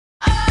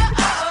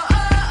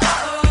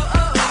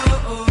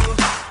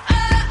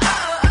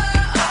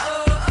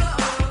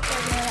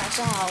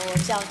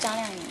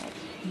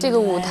这个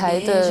舞台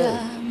的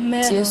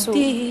结束，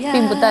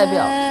并不代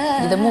表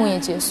你的梦也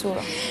结束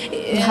了，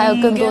你还有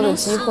更多的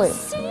机会。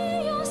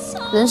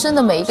人生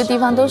的每一个地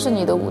方都是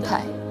你的舞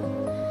台，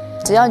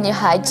只要你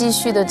还继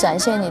续的展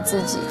现你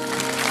自己，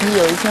你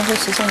有一天会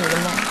实现你的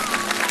梦。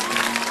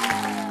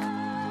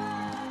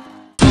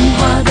童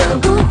话的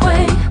误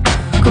会，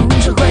公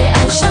主会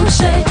爱上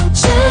谁？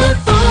是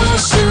不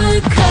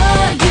是可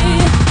以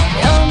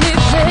让你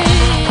陪？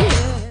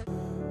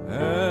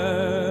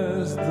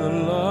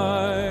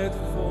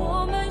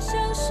我们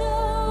相守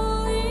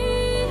一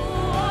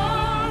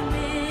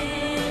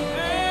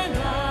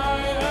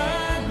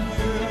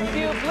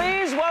You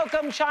please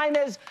welcome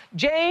China's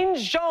Jane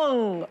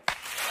Zhang.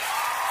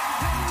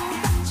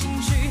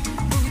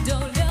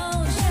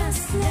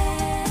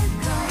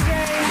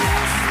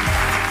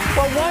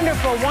 Well,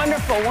 wonderful,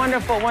 wonderful,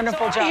 wonderful,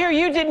 wonderful job. Here,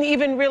 you didn't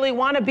even really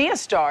want to be a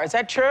star. Is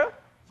that true?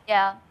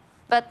 Yeah,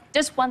 but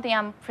just one thing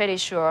I'm pretty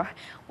sure.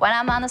 When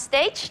I'm on the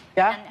stage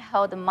and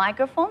hold the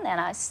microphone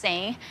and I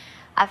sing,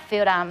 I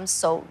feel that I'm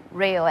so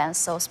real and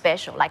so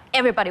special. Like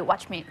everybody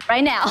watch me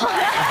right now.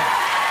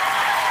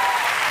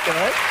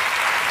 Good.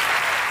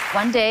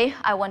 One day,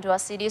 I went to a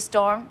CD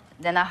store,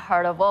 then I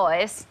heard a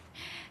voice.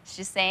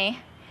 She's saying,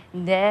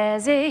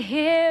 "There's a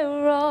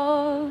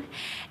hero.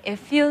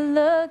 If you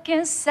look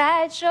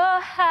inside your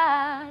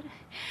heart,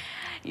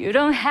 you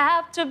don't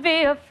have to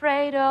be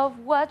afraid of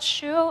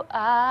what you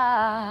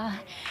are."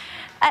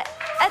 I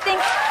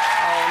think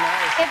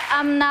if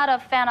I'm not a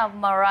fan of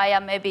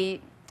Mariah,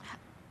 maybe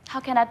how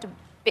can I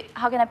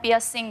be a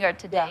singer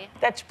today?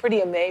 That's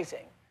pretty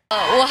amazing.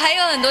 我还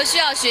有很多需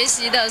要学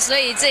习的，所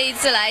以这一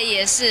次来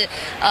也是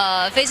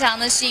非常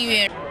的幸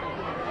运。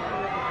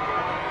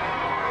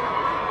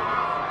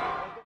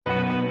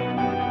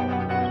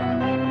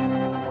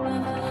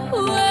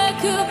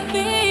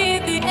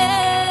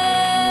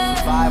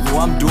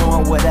I'm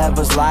doing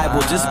whatever's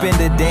liable, just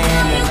spend a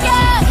damn.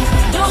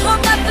 Don't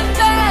hold nothing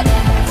back.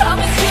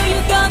 Promise you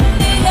you're gonna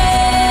need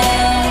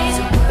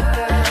it.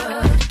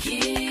 World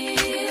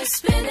keeps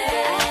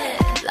spinning.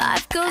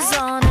 Life goes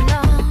on and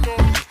on.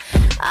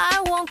 I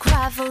won't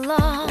cry for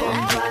long.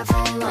 Cause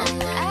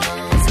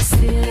I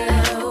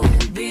still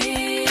will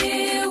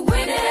be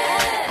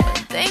winning.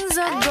 Things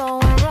are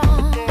going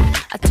wrong.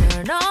 I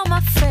turn on my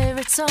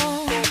favorite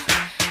song,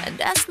 and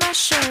that's my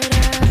shoulder.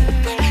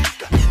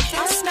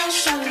 That's my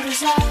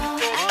shoulders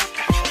off.